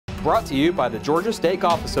Brought to you by the Georgia State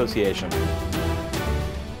Golf Association.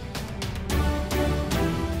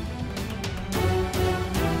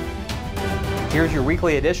 Here's your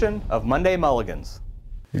weekly edition of Monday Mulligans.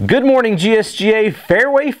 Good morning, GSGA.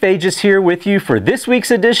 Fairway Phages here with you for this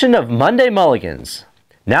week's edition of Monday Mulligans.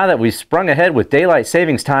 Now that we've sprung ahead with daylight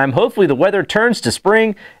savings time, hopefully the weather turns to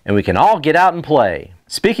spring and we can all get out and play.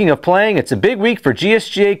 Speaking of playing, it's a big week for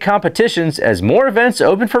GSGA competitions as more events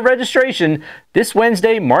open for registration this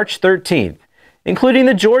Wednesday, March 13th, including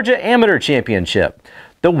the Georgia Amateur Championship,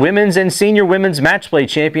 the Women's and Senior Women's Match Play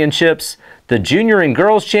Championships, the Junior and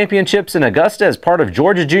Girls Championships in Augusta as part of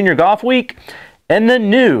Georgia Junior Golf Week, and the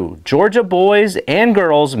new Georgia Boys and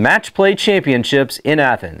Girls Match Play Championships in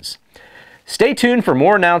Athens. Stay tuned for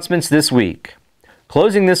more announcements this week.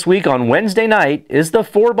 Closing this week on Wednesday night is the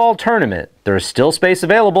 4-ball tournament. There is still space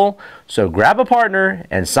available, so grab a partner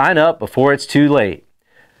and sign up before it's too late.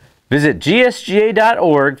 Visit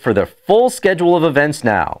gsga.org for the full schedule of events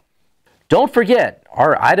now. Don't forget,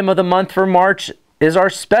 our item of the month for March is our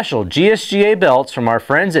special GSGA belts from our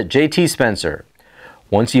friends at JT Spencer.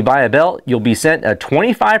 Once you buy a belt, you'll be sent a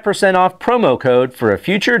 25% off promo code for a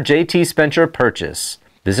future JT Spencer purchase.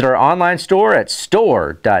 Visit our online store at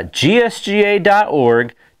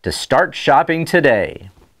store.gsga.org to start shopping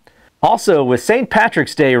today. Also, with St.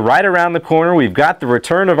 Patrick's Day right around the corner, we've got the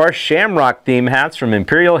return of our Shamrock theme hats from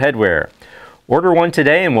Imperial Headwear. Order one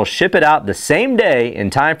today and we'll ship it out the same day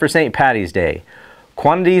in time for St. Patty's Day.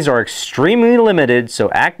 Quantities are extremely limited,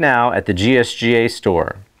 so act now at the GSGA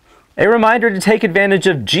store. A reminder to take advantage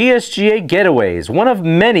of GSGA Getaways, one of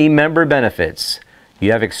many member benefits.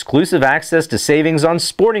 You have exclusive access to savings on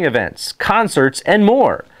sporting events, concerts, and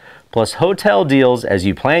more, plus hotel deals as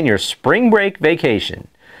you plan your spring break vacation.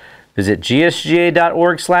 Visit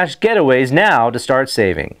gsga.org/getaways now to start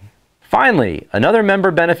saving. Finally, another member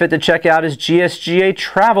benefit to check out is GSGA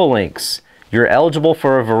Travel Links. You're eligible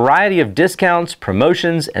for a variety of discounts,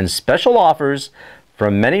 promotions, and special offers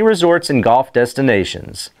from many resorts and golf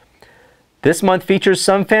destinations. This month features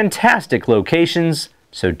some fantastic locations,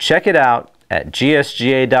 so check it out at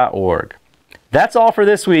gsga.org. That's all for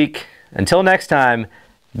this week. Until next time,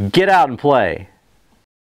 get out and play.